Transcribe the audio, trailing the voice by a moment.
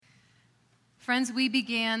Friends, we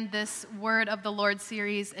began this Word of the Lord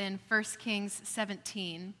series in 1 Kings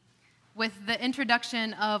 17 with the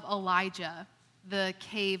introduction of Elijah, the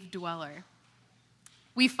cave dweller.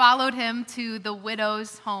 We followed him to the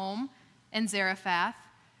widow's home in Zarephath,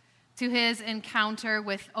 to his encounter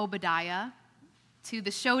with Obadiah, to the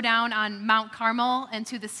showdown on Mount Carmel, and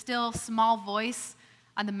to the still small voice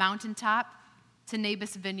on the mountaintop, to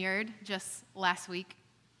Naboth's vineyard just last week.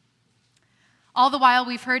 All the while,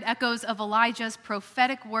 we've heard echoes of Elijah's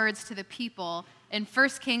prophetic words to the people in 1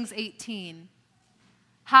 Kings 18.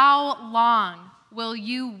 How long will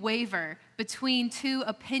you waver between two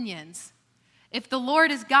opinions? If the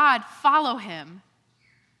Lord is God, follow him.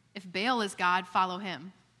 If Baal is God, follow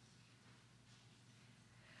him.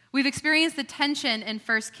 We've experienced the tension in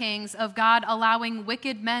 1 Kings of God allowing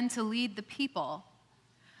wicked men to lead the people,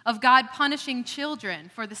 of God punishing children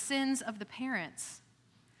for the sins of the parents,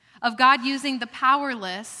 of God using the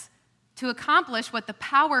powerless to accomplish what the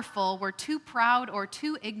powerful were too proud or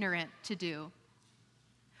too ignorant to do.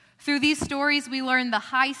 Through these stories, we learn the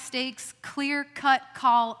high-stakes, clear-cut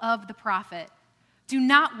call of the prophet. Do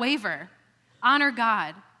not waver. Honor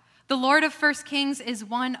God. The Lord of 1 Kings is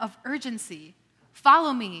one of urgency.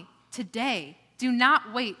 Follow me today. Do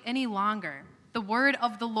not wait any longer. The word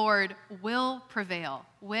of the Lord will prevail,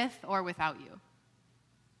 with or without you.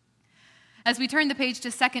 As we turn the page to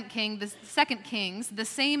 2 Kings, the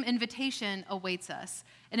same invitation awaits us,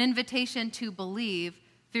 an invitation to believe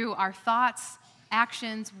through our thoughts,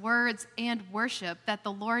 actions, words, and worship that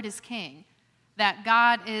the Lord is King, that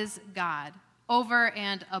God is God, over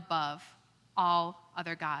and above all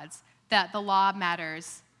other gods, that the law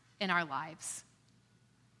matters in our lives.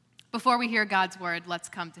 Before we hear God's word, let's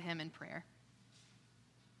come to him in prayer.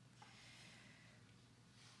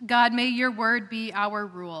 God, may your word be our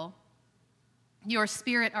rule, your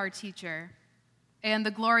Spirit our teacher, and the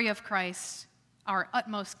glory of Christ our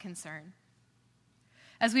utmost concern.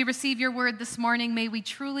 As we receive your word this morning, may we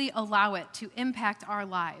truly allow it to impact our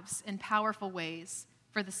lives in powerful ways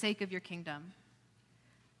for the sake of your kingdom.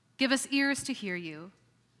 Give us ears to hear you,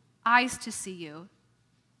 eyes to see you,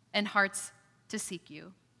 and hearts to seek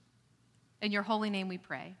you. In your holy name we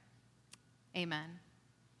pray. Amen.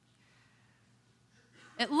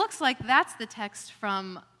 It looks like that's the text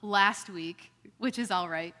from last week, which is all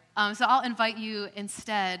right. So I'll invite you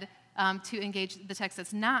instead to engage the text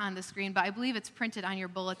that's not on the screen, but I believe it's printed on your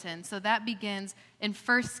bulletin. So that begins in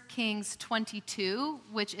 1 Kings 22,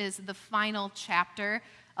 which is the final chapter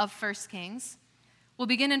of 1 Kings. We'll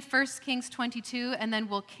begin in 1 Kings 22, and then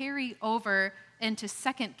we'll carry over into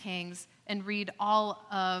 2 Kings and read all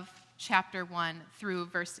of chapter 1 through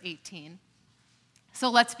verse 18.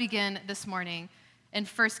 So let's begin this morning in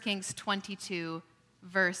 1 Kings 22,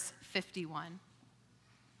 verse 51.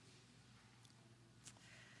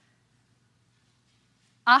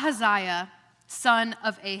 Ahaziah, son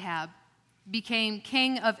of Ahab, became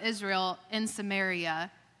king of Israel in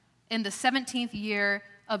Samaria in the 17th year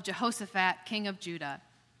of Jehoshaphat, king of Judah,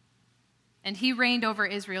 and he reigned over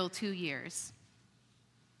Israel 2 years.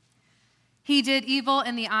 He did evil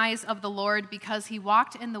in the eyes of the Lord because he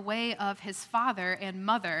walked in the way of his father and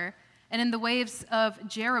mother and in the ways of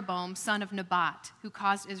Jeroboam, son of Nebat, who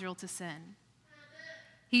caused Israel to sin.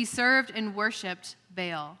 He served and worshipped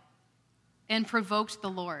Baal and provoked the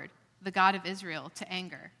Lord, the God of Israel, to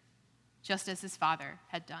anger, just as his father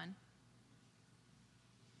had done.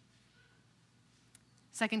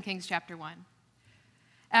 2 Kings chapter 1.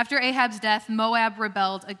 After Ahab's death, Moab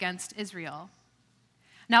rebelled against Israel.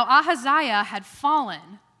 Now Ahaziah had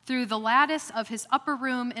fallen through the lattice of his upper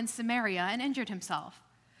room in Samaria and injured himself.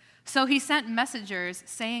 So he sent messengers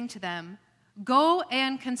saying to them, "Go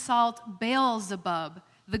and consult Baal-zebub,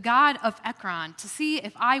 the god of Ekron, to see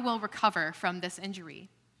if I will recover from this injury."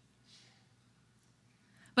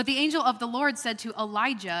 But the angel of the Lord said to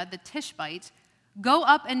Elijah the Tishbite, "Go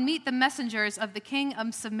up and meet the messengers of the king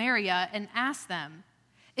of Samaria and ask them,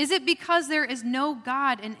 'Is it because there is no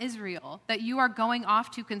God in Israel that you are going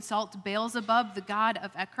off to consult Baal-zebub, the god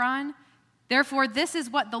of Ekron? Therefore, this is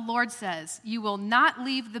what the Lord says, you will not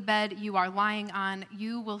leave the bed you are lying on,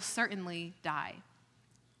 you will certainly die.'"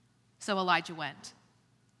 So Elijah went.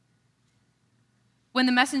 When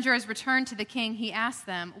the messengers returned to the king, he asked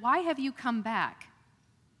them, "Why have you come back?"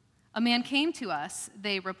 "A man came to us,"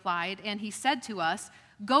 they replied, "and he said to us,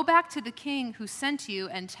 'Go back to the king who sent you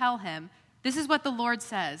and tell him, this is what the Lord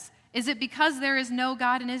says. Is it because there is no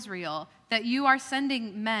God in Israel that you are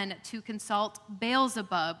sending men to consult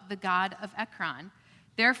Baal-zebub, the god of Ekron?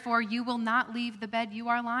 Therefore, you will not leave the bed you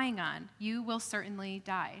are lying on. You will certainly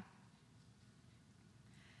die.'"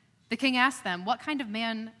 The king asked them, "What kind of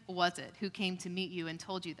man was it who came to meet you and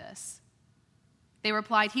told you this?" They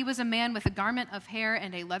replied, "He was a man with a garment of hair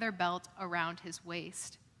and a leather belt around his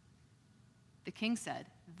waist." The king said,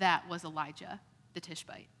 "That was Elijah, the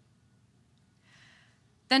Tishbite."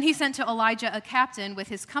 Then he sent to Elijah a captain with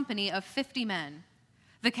his company of 50 men.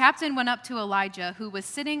 The captain went up to Elijah, who was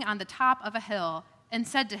sitting on the top of a hill, and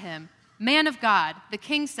said to him, "Man of God, the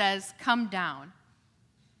king says, 'Come down.'"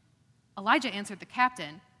 Elijah answered the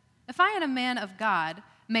captain, "If I am a man of God,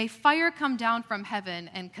 may fire come down from heaven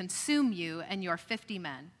and consume you and your 50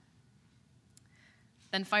 men."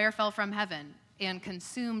 Then fire fell from heaven and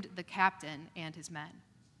consumed the captain and his men.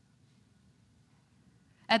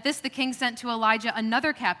 At this, the king sent to Elijah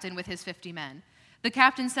another captain with his 50 men. The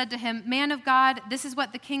captain said to him, "Man of God, this is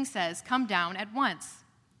what the king says. Come down at once."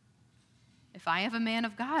 "If I am a man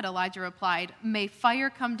of God," Elijah replied, "may fire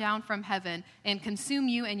come down from heaven and consume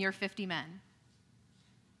you and your 50 men."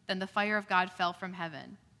 Then the fire of God fell from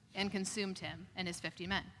heaven and consumed him and his 50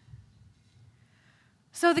 men.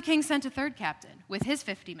 So the king sent a third captain with his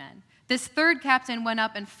 50 men. This third captain went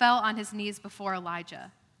up and fell on his knees before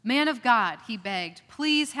Elijah. "Man of God," he begged,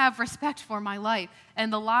 "please have respect for my life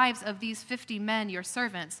and the lives of these 50 men, your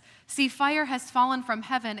servants. See, fire has fallen from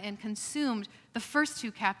heaven and consumed the first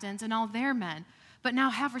two captains and all their men, but now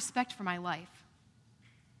have respect for my life."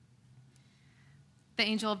 The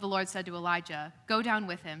angel of the Lord said to Elijah, "Go down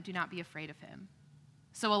with him, do not be afraid of him."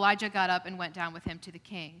 So Elijah got up and went down with him to the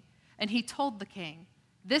king, and he told the king,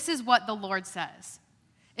 "This is what the Lord says.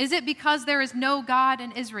 Is it because there is no God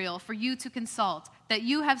in Israel for you to consult that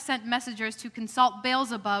you have sent messengers to consult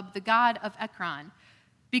Beelzebub, the god of Ekron?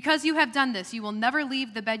 Because you have done this, you will never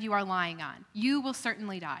leave the bed you are lying on. You will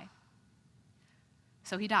certainly die."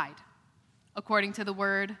 So he died, according to the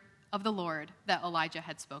word of the Lord that Elijah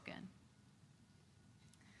had spoken.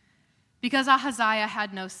 Because Ahaziah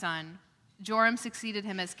had no son, Joram succeeded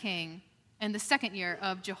him as king in the second year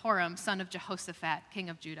of Jehoram, son of Jehoshaphat, king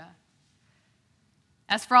of Judah.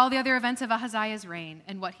 As for all the other events of Ahaziah's reign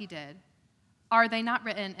and what he did, are they not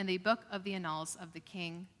written in the book of the annals of the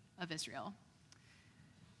king of Israel?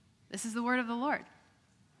 This is the word of the Lord.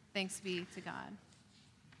 Thanks be to God.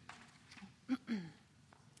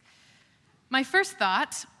 My first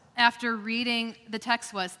thought after reading the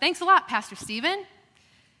text was, thanks a lot, Pastor Stephen.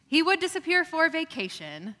 He would disappear for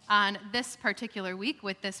vacation on this particular week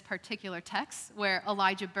with this particular text where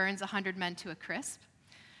Elijah burns 100 men to a crisp.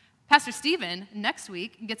 Pastor Stephen, next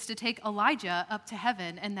week, gets to take Elijah up to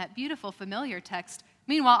heaven in that beautiful, familiar text.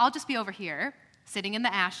 Meanwhile, I'll just be over here, sitting in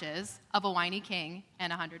the ashes of a whiny king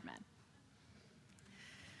and 100 men.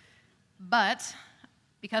 But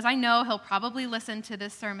because I know he'll probably listen to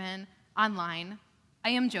this sermon online, I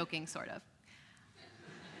am joking, sort of.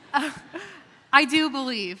 I do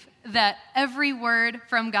believe that every word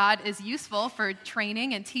from God is useful for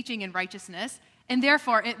training and teaching in righteousness, and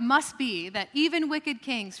therefore it must be that even wicked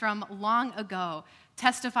kings from long ago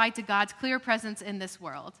testify to God's clear presence in this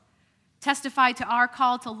world, testify to our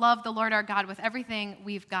call to love the Lord our God with everything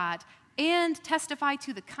we've got, and testify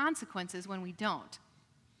to the consequences when we don't.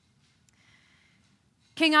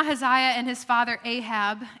 King Ahaziah and his father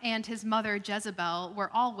Ahab and his mother Jezebel were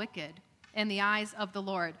all wicked in the eyes of the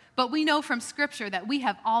Lord. But we know from Scripture that we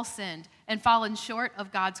have all sinned and fallen short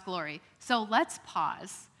of God's glory. So let's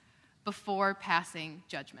pause before passing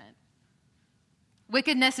judgment.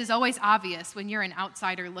 Wickedness is always obvious when you're an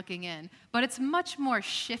outsider looking in, but it's much more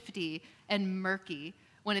shifty and murky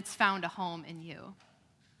when it's found a home in you.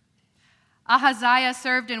 Ahaziah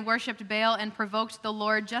served and worshipped Baal and provoked the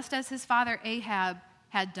Lord just as his father Ahab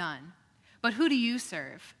had done. But who do you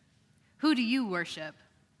serve? Who do you worship?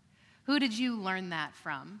 Who did you learn that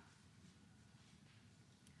from?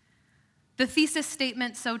 The thesis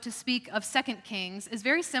statement, so to speak, of 2 Kings is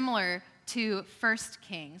very similar to 1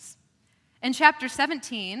 Kings. In chapter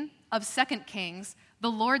 17 of 2 Kings,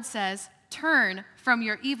 the Lord says, "Turn from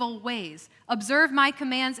your evil ways. Observe my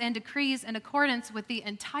commands and decrees in accordance with the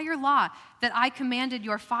entire law that I commanded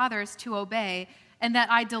your fathers to obey and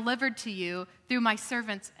that I delivered to you through my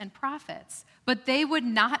servants and prophets." But they would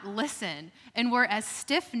not listen and were as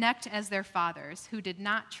stiff-necked as their fathers, who did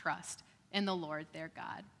not trust in the Lord their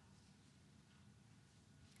God.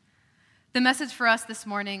 The message for us this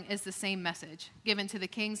morning is the same message given to the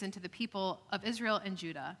kings and to the people of Israel and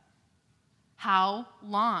Judah. How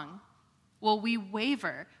long will we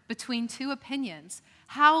waver between two opinions?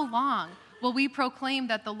 How long will we proclaim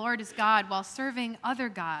that the Lord is God while serving other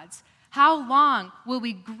gods? How long will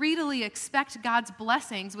we greedily expect God's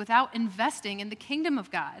blessings without investing in the kingdom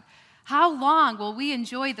of God? How long will we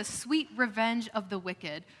enjoy the sweet revenge of the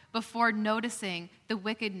wicked before noticing the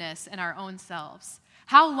wickedness in our own selves?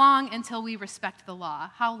 How long until we respect the law?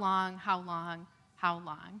 How long, how long, how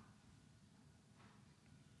long?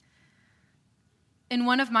 In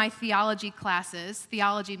one of my theology classes,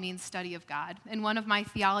 theology means study of God. In one of my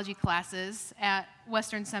theology classes at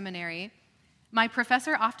Western Seminary, my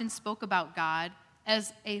professor often spoke about God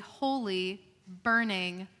as a holy,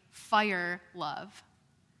 burning fire love.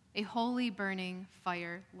 A holy, burning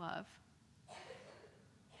fire love.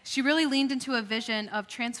 She really leaned into a vision of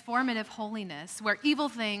transformative holiness, where evil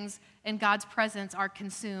things in God's presence are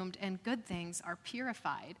consumed and good things are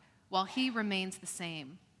purified, while he remains the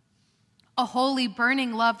same. A holy,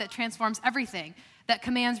 burning love that transforms everything, that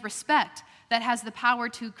commands respect, that has the power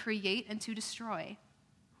to create and to destroy.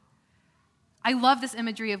 I love this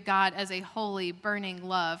imagery of God as a holy, burning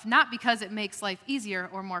love, not because it makes life easier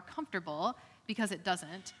or more comfortable, because it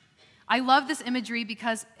doesn't. I love this imagery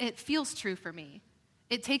because it feels true for me.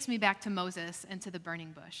 It takes me back to Moses and to the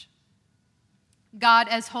burning bush. God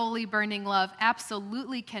as holy, burning love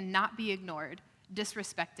absolutely cannot be ignored,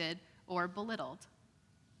 disrespected, or belittled.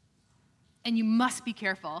 And you must be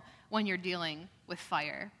careful when you're dealing with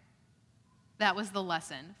fire. That was the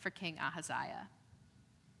lesson for King Ahaziah.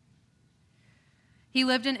 He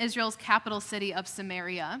lived in Israel's capital city of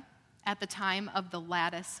Samaria at the time of the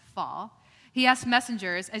lattice fall. He asked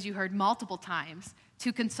messengers, as you heard multiple times,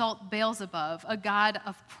 to consult Beelzebub, a god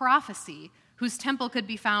of prophecy, whose temple could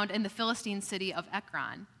be found in the Philistine city of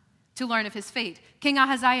Ekron, to learn of his fate. King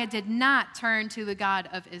Ahaziah did not turn to the God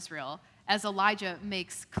of Israel, as Elijah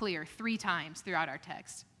makes clear 3 times throughout our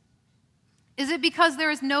text. Is it because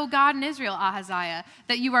there is no God in Israel, Ahaziah,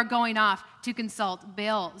 that you are going off to consult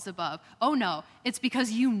Beelzebub? Oh no, it's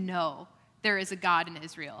because you know there is a God in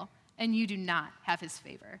Israel, and you do not have his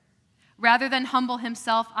favor. Rather than humble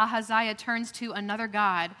himself, Ahaziah turns to another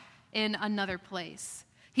God in another place.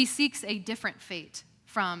 He seeks a different fate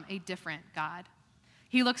from a different God.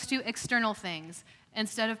 He looks to external things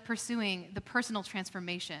instead of pursuing the personal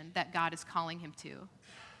transformation that God is calling him to.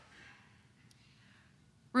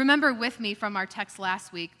 Remember with me from our text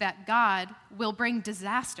last week that God will bring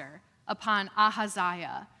disaster upon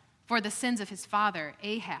Ahaziah for the sins of his father,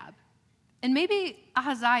 Ahab. And maybe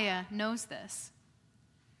Ahaziah knows this.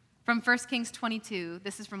 From 1 Kings 22,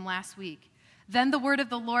 this is from last week. Then the word of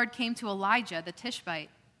the Lord came to Elijah the Tishbite.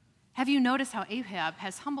 Have you noticed how Ahab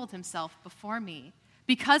has humbled himself before me?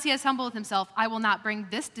 Because he has humbled himself, I will not bring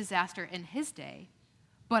this disaster in his day,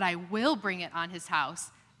 but I will bring it on his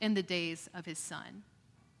house in the days of his son.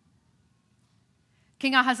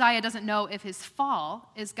 King Ahaziah doesn't know if his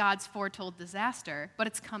fall is God's foretold disaster, but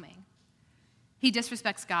it's coming. He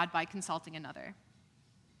disrespects God by consulting another.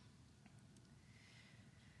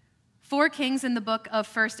 4 kings in the book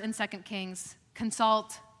of 1st and 2nd Kings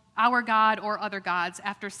consult our God or other gods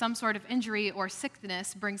after some sort of injury or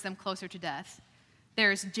sickness brings them closer to death.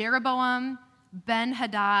 There's Jeroboam,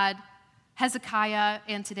 Ben-Hadad, Hezekiah,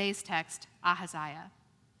 and today's text, Ahaziah.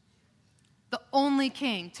 The only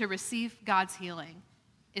king to receive God's healing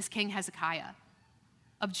is King Hezekiah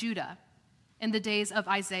of Judah in the days of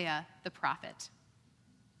Isaiah the prophet.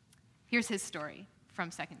 Here's his story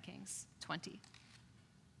from 2 Kings 20.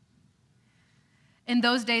 In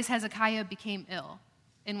those days, Hezekiah became ill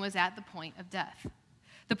and was at the point of death.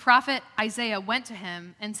 The prophet Isaiah went to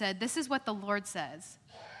him and said, "This is what the Lord says.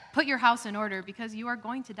 Put your house in order because you are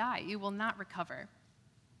going to die. You will not recover."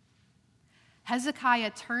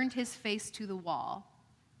 Hezekiah turned his face to the wall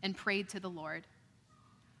and prayed to the Lord.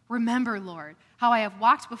 "Remember, Lord, how I have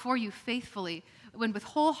walked before you faithfully with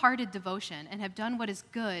wholehearted devotion and have done what is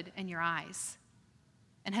good in your eyes."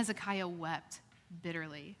 And Hezekiah wept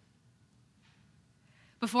bitterly.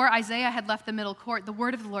 Before Isaiah had left the middle court, the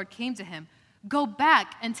word of the Lord came to him. "Go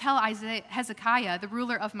back and tell Hezekiah, the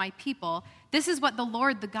ruler of my people, this is what the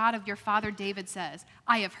Lord, the God of your father David says.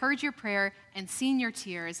 I have heard your prayer and seen your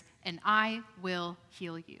tears, and I will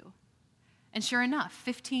heal you." And sure enough,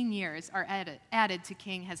 15 years are added to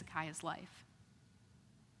King Hezekiah's life.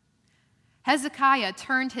 Hezekiah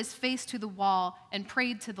turned his face to the wall and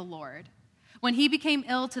prayed to the Lord. When he became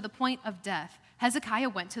ill to the point of death, Hezekiah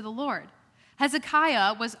went to the Lord.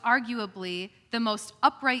 Hezekiah was arguably the most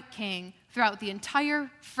upright king throughout the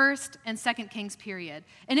entire 1st and 2nd Kings period.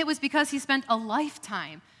 And it was because he spent a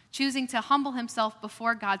lifetime choosing to humble himself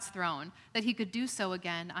before God's throne that he could do so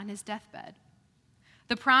again on his deathbed.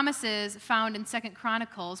 The promises found in 2nd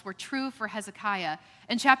Chronicles were true for Hezekiah.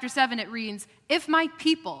 In chapter 7 it reads, "If my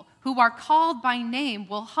people who are called by name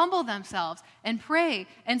will humble themselves and pray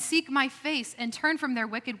and seek my face and turn from their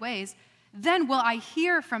wicked ways, then will I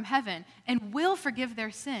hear from heaven and will forgive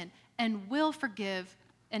their sin and will forgive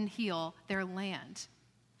and heal their land."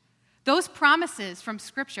 Those promises from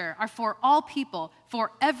Scripture are for all people,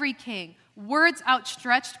 for every king, words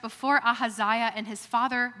outstretched before Ahaziah and his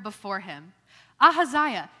father before him.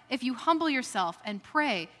 Ahaziah, if you humble yourself and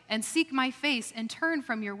pray and seek my face and turn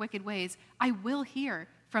from your wicked ways, I will hear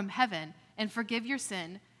from heaven and forgive your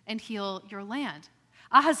sin and heal your land.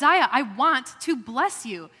 Ahaziah, I want to bless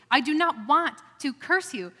you. I do not want to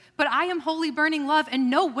curse you, but I am holy burning love, and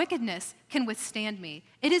no wickedness can withstand me.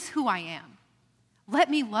 It is who I am. Let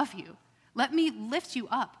me love you. Let me lift you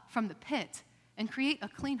up from the pit and create a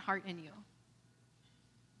clean heart in you.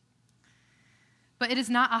 But it is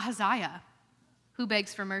not Ahaziah who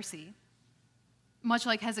begs for mercy. Much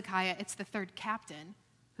like Hezekiah, it's the third captain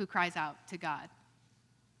who cries out to God.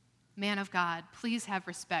 Man of God, please have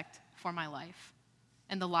respect for my life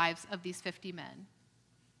and the lives of these 50 men.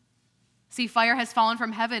 See, fire has fallen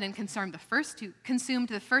from heaven and consumed the first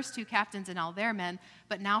two captains and all their men,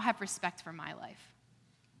 but now have respect for my life.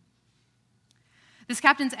 This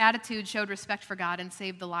captain's attitude showed respect for God and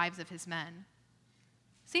saved the lives of his men.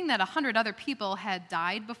 Seeing that 100 other people had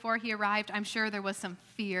died before he arrived, I'm sure there was some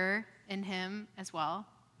fear in him as well.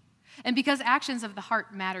 And because actions of the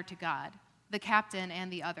heart matter to God, the captain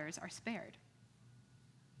and the others are spared.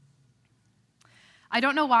 I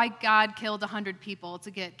don't know why God killed 100 people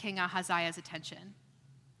to get King Ahaziah's attention.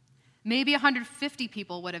 Maybe 150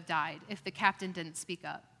 people would have died if the captain didn't speak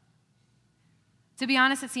up. To be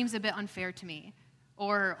honest, it seems a bit unfair to me,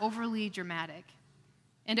 or overly dramatic.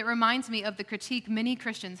 And it reminds me of the critique many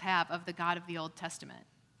Christians have of the God of the Old Testament.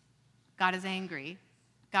 God is angry.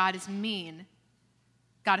 God is mean.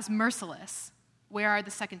 God is merciless. Where are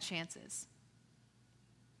the second chances?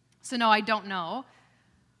 So no, I don't know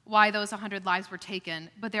why those 100 lives were taken,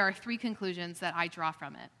 but there are 3 conclusions that I draw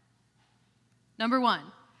from it. Number 1,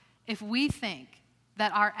 if we think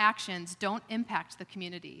that our actions don't impact the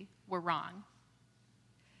community, we're wrong.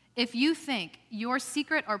 If you think your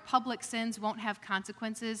secret or public sins won't have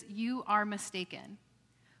consequences, you are mistaken.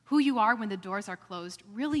 Who you are when the doors are closed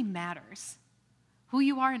really matters. Who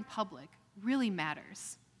you are in public really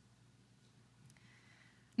matters.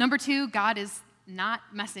 Number 2, God is not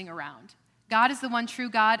messing around. God is the one true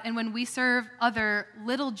God, and when we serve other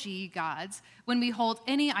little g gods, when we hold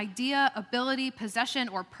any idea, ability, possession,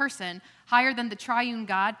 or person higher than the triune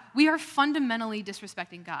God, we are fundamentally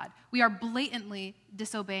disrespecting God. We are blatantly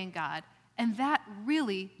disobeying God, and that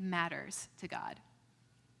really matters to God.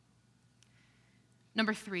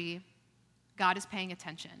 Number 3, God is paying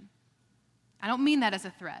attention. I don't mean that as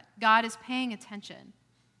a threat. God is paying attention.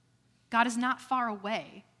 God is not far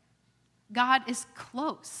away. God is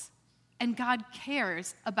close. And God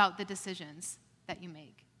cares about the decisions that you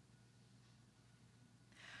make.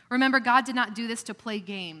 Remember, God did not do this to play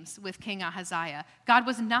games with King Ahaziah. God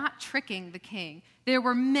was not tricking the king. There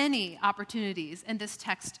were many opportunities in this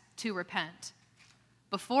text to repent.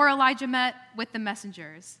 Before Elijah met with the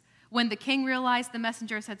messengers, when the king realized the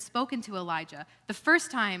messengers had spoken to Elijah, the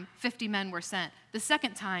first time 50 men were sent, the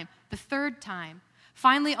second time, the third time.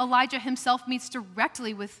 Finally, Elijah himself meets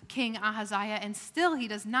directly with King Ahaziah, and still he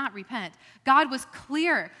does not repent. God was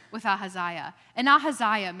clear with Ahaziah, and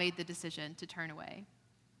Ahaziah made the decision to turn away.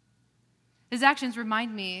 His actions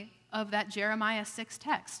remind me of that Jeremiah 6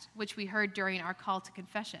 text, which we heard during our call to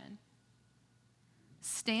confession.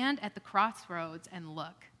 Stand at the crossroads and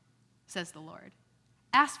look, says the Lord.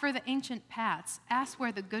 Ask for the ancient paths, ask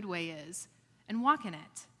where the good way is, and walk in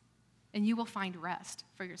it, and you will find rest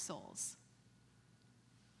for your souls.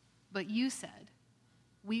 But you said,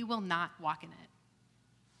 we will not walk in it.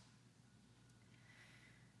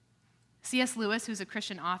 C.S. Lewis, who's a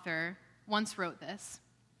Christian author, once wrote this: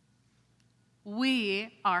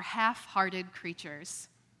 we are half-hearted creatures,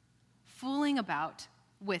 fooling about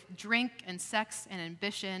with drink and sex and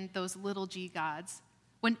ambition, those little g gods,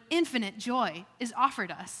 when infinite joy is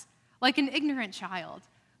offered us, like an ignorant child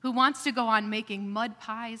who wants to go on making mud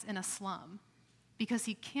pies in a slum because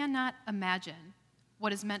he cannot imagine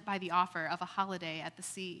what is meant by the offer of a holiday at the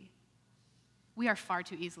sea. We are far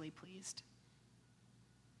too easily pleased.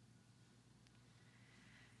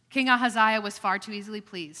 King Ahaziah was far too easily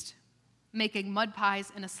pleased, making mud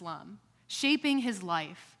pies in a slum, shaping his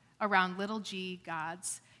life around little g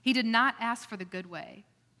gods. He did not ask for the good way,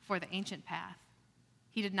 for the ancient path.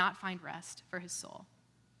 He did not find rest for his soul.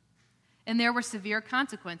 And there were severe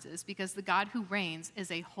consequences because the God who reigns is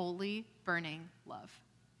a holy, burning love.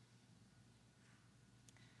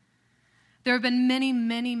 There have been many,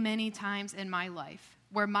 many, many times in my life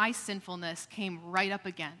where my sinfulness came right up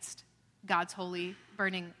against God's holy,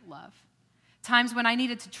 burning love. Times when I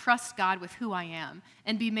needed to trust God with who I am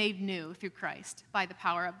and be made new through Christ by the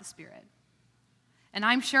power of the Spirit. And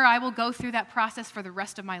I'm sure I will go through that process for the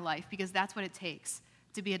rest of my life because that's what it takes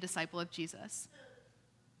to be a disciple of Jesus.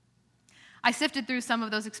 I sifted through some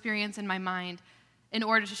of those experiences in my mind in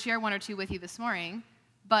order to share one or two with you this morning,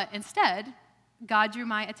 but instead, God drew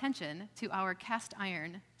my attention to our cast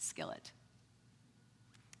iron skillet.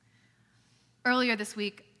 Earlier this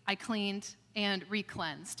week, I cleaned and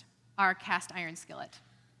re-cleansed our cast iron skillet.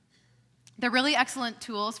 They're really excellent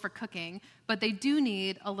tools for cooking, but they do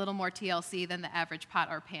need a little more TLC than the average pot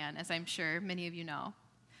or pan, as I'm sure many of you know.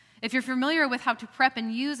 If you're familiar with how to prep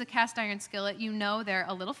and use a cast iron skillet, you know they're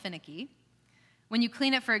a little finicky. When you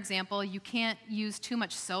clean it, for example, you can't use too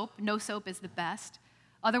much soap. No soap is the best.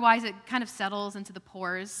 Otherwise, it kind of settles into the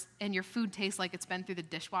pores, and your food tastes like it's been through the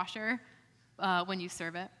dishwasher when you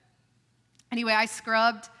serve it. Anyway, I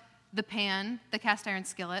scrubbed the pan, the cast iron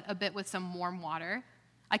skillet, a bit with some warm water.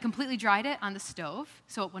 I completely dried it on the stove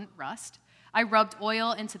so it wouldn't rust. I rubbed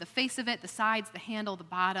oil into the face of it, the sides, the handle, the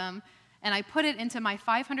bottom, and I put it into my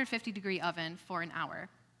 550-degree oven for an hour.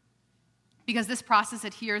 Because this process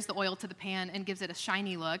adheres the oil to the pan and gives it a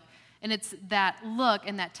shiny look, and it's that look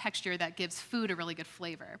and that texture that gives food a really good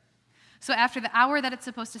flavor. So after the hour that it's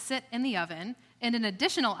supposed to sit in the oven, and an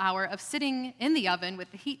additional hour of sitting in the oven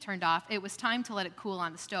with the heat turned off, it was time to let it cool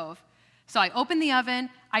on the stove. So I opened the oven,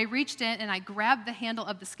 I reached in, and I grabbed the handle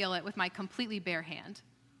of the skillet with my completely bare hand.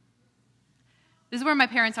 This is where my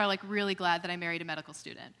parents are really glad that I married a medical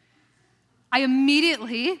student. I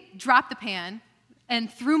immediately dropped the pan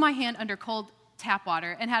and threw my hand under cold tap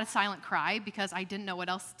water and had a silent cry because I didn't know what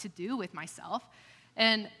else to do with myself.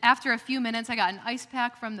 And after a few minutes, I got an ice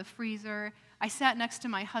pack from the freezer. I sat next to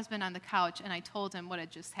my husband on the couch, and I told him what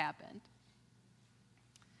had just happened.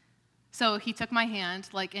 So he took my hand,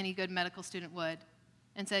 like any good medical student would,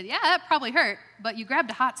 and said, "Yeah, that probably hurt, but you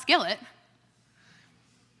grabbed a hot skillet."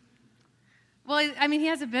 Well, I mean, he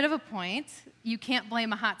has a bit of a point. You can't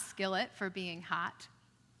blame a hot skillet for being hot.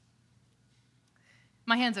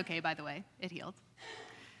 My hand's okay, by the way. It healed.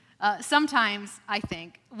 Sometimes, I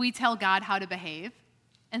think, we tell God how to behave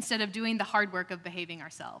instead of doing the hard work of behaving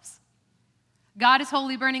ourselves. God is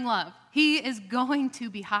holy, burning love. He is going to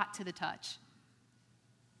be hot to the touch.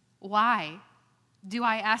 Why do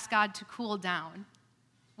I ask God to cool down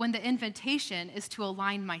when the invitation is to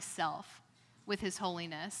align myself with his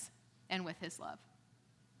holiness and with his love?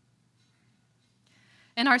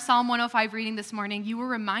 In our Psalm 105 reading this morning, you were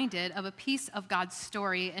reminded of a piece of God's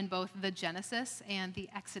story in both the Genesis and the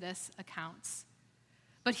Exodus accounts.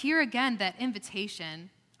 But here again, that invitation,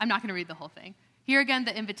 I'm not going to read the whole thing. Here again,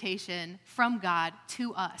 the invitation from God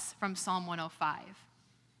to us from Psalm 105.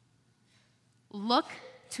 Look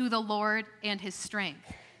to the Lord and his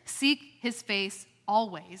strength. Seek his face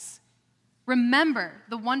always. Remember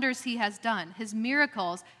the wonders he has done, his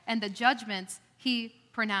miracles, and the judgments he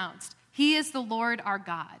pronounced. He is the Lord our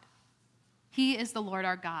God. He is the Lord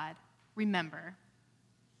our God. Remember.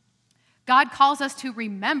 God calls us to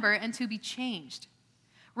remember and to be changed.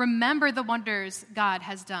 Remember the wonders God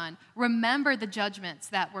has done. Remember the judgments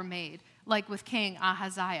that were made, like with King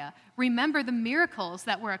Ahaziah. Remember the miracles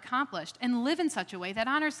that were accomplished and live in such a way that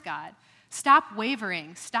honors God. Stop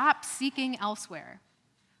wavering. Stop seeking elsewhere.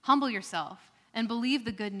 Humble yourself and believe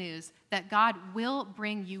the good news that God will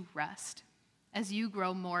bring you rest as you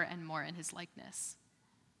grow more and more in his likeness.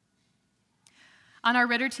 On our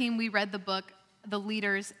Ritter team, we read the book, The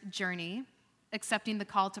Leader's Journey, Accepting the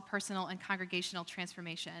Call to Personal and Congregational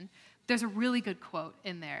Transformation. There's a really good quote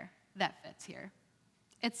in there that fits here.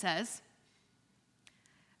 It says,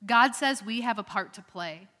 God says we have a part to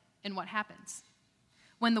play in what happens.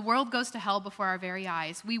 When the world goes to hell before our very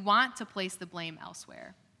eyes, we want to place the blame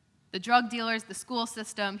elsewhere. The drug dealers, the school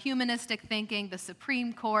system, humanistic thinking, the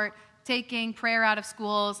Supreme Court, taking prayer out of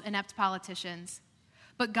schools, inept politicians.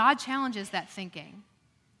 But God challenges that thinking.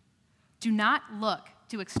 Do not look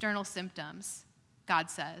to external symptoms, God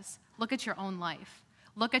says. Look at your own life.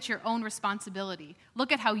 Look at your own responsibility.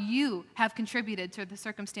 Look at how you have contributed to the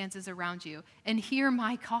circumstances around you, and hear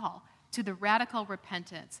my call to the radical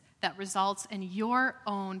repentance that results in your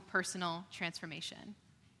own personal transformation.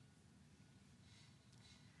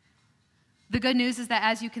 The good news is that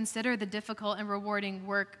as you consider the difficult and rewarding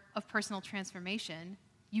work of personal transformation,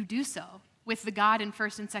 you do so with the God in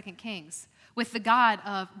 1st and 2nd Kings, with the God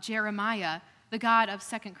of Jeremiah, the God of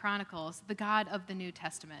 2nd Chronicles, the God of the New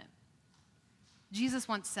Testament. Jesus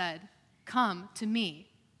once said, "Come to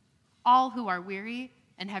me, all who are weary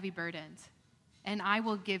and heavy burdened, and I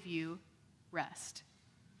will give you rest.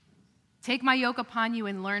 Take my yoke upon you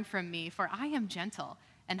and learn from me, for I am gentle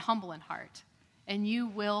and humble in heart, and you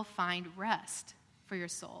will find rest for your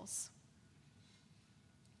souls."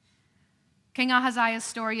 King Ahaziah's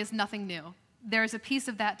story is nothing new. There's a piece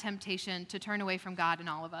of that temptation to turn away from God in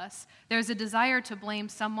all of us. There's a desire to blame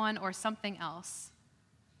someone or something else.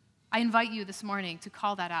 I invite you this morning to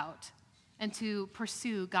call that out and to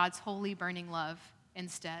pursue God's holy, burning love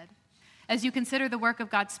instead. As you consider the work of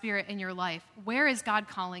God's Spirit in your life, where is God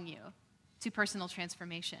calling you to personal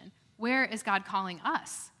transformation? Where is God calling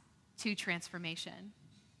us to transformation?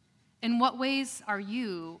 In what ways are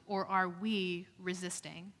you or are we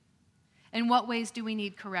resisting? In what ways do we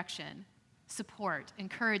need correction, support,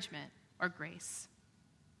 encouragement, or grace?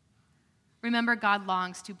 Remember, God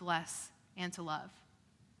longs to bless and to love.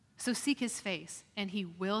 So seek his face, and he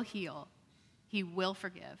will heal, he will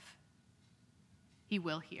forgive, he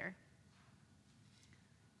will hear.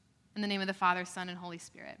 In the name of the Father, Son, and Holy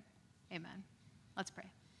Spirit, amen. Let's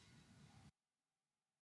pray.